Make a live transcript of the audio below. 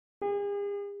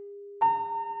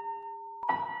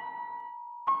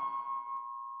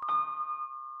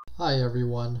Hi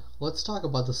everyone, let's talk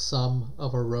about the sum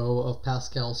of a row of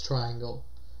Pascal's triangle.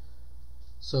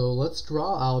 So let's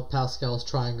draw out Pascal's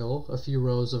triangle, a few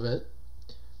rows of it.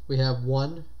 We have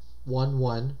 1, 1,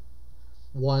 1,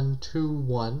 1, 2,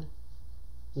 1,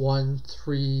 1,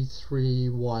 3, 3,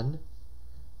 1,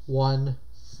 1,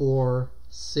 4,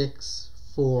 6,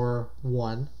 4,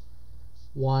 1,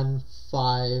 1,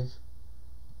 5,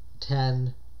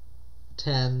 10,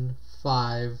 10,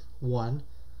 5, 1.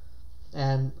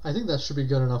 And I think that should be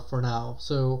good enough for now.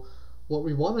 So what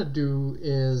we want to do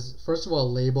is, first of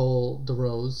all, label the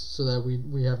rows so that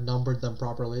we have numbered them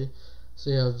properly. So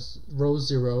you have row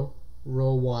 0,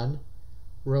 row 1,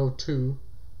 row 2,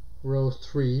 row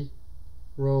 3,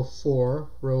 row 4,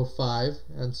 row 5,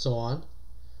 and so on.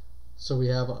 So we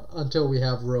have until we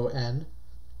have row n.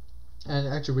 And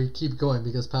actually we keep going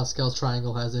because Pascal's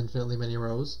triangle has infinitely many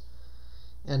rows.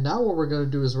 And now what we're going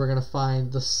to do is we're going to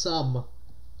find the sum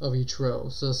of each row.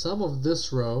 So the sum of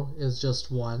this row is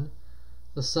just 1.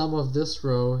 The sum of this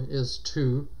row is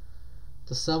 2.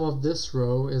 The sum of this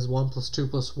row is 1 plus 2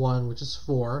 plus 1, which is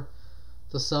 4.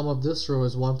 The sum of this row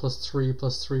is 1 plus 3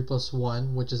 plus 3 plus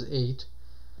 1, which is 8.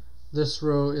 This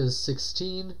row is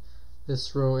 16.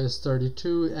 This row is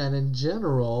 32. And in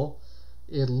general,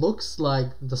 it looks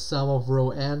like the sum of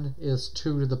row n is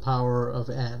 2 to the power of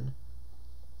n.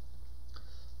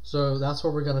 So that's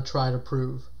what we're going to try to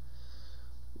prove.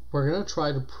 We're going to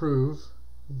try to prove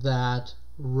that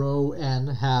row n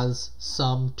has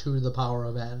sum 2 to the power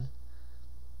of n.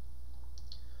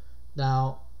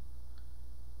 Now,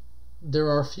 there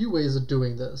are a few ways of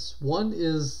doing this. One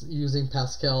is using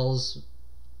Pascal's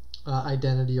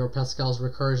identity or Pascal's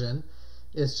recursion.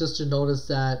 It's just to notice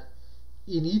that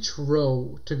in each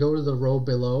row, to go to the row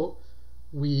below,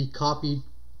 we copy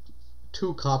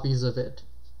 2 copies of it.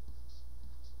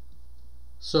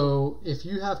 So if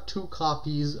you have 2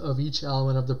 copies of each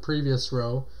element of the previous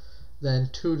row, then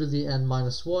 2 to the n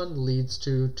minus 1 leads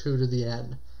to 2 to the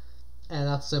n. And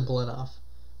that's simple enough.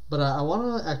 But I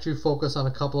want to actually focus on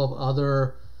a couple of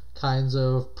other kinds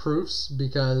of proofs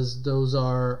because those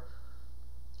are,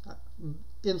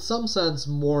 in some sense,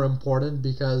 more important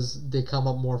because they come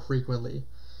up more frequently.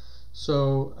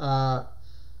 So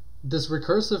this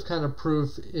recursive kind of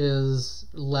proof is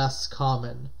less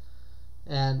common.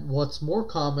 And what's more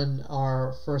common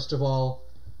are, first of all,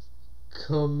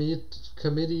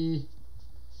 committee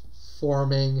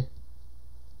forming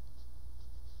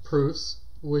proofs,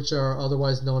 which are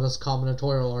otherwise known as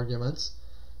combinatorial arguments.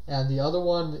 And the other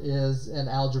one is an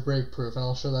algebraic proof, and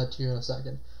I'll show that to you in a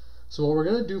second. So what we're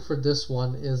going to do for this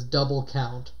one is double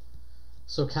count.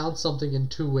 So count something in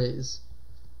 2 ways.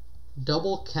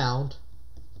 Double count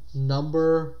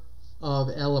number of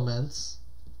elements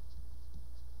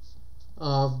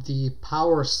of the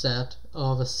power set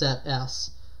of a set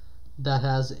S that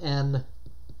has n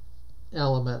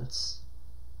elements.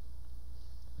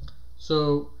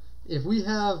 So if we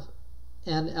have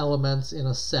n elements in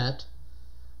a set,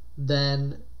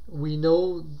 then we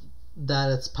know that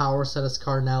its power set is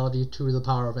cardinality 2 to the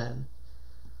power of n.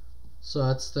 So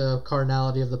that's the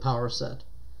cardinality of the power set.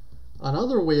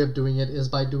 Another way of doing it is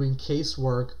by doing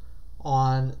casework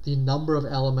on the number of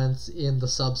elements in the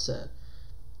subset.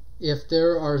 If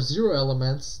there are 0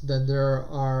 elements, then there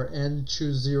are n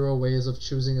choose 0 ways of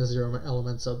choosing a 0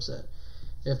 element subset.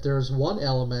 If there's 1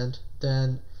 element,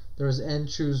 then there's n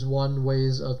choose 1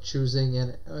 ways of choosing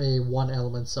a 1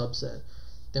 element subset.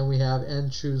 Then we have n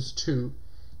choose 2.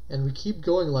 And we keep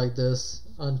going like this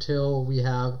until we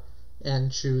have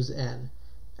n choose n.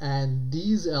 And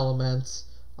these elements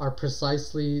are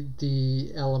precisely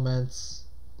the elements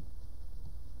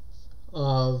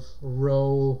of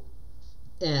row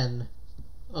n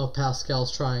of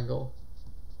Pascal's triangle.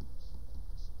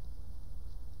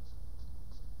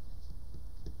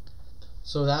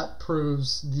 So that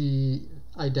proves the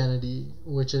identity,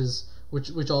 which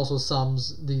also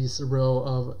sums this row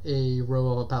of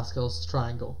a Pascal's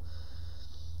triangle.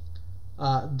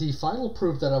 The final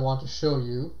proof that I want to show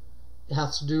you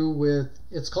has to do with,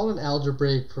 it's called an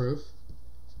algebraic proof.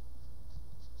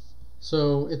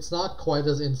 So it's not quite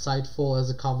as insightful as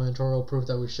the combinatorial proof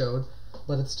that we showed,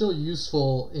 but it's still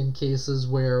useful in cases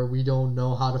where we don't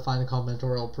know how to find a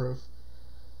combinatorial proof.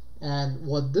 And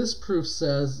what this proof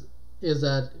says is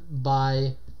that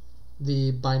by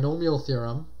the binomial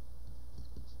theorem,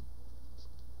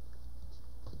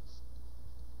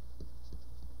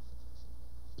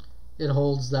 it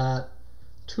holds that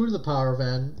 2 to the power of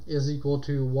n is equal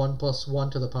to 1 plus 1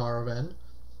 to the power of n,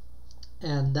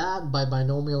 and that by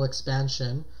binomial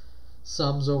expansion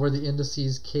sums over the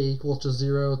indices k equal to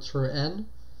 0 through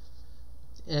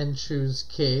n choose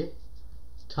k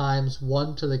times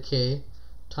 1 to the k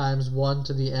times 1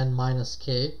 to the n minus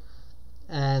k.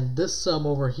 And this sum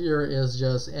over here is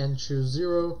just n choose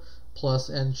 0 plus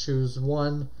n choose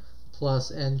 1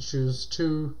 plus n choose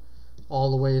 2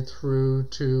 all the way through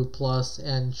to plus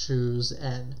n choose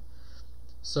n.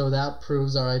 So that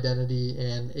proves our identity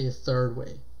in a third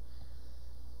way.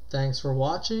 Thanks for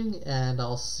watching, and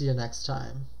I'll see you next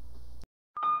time.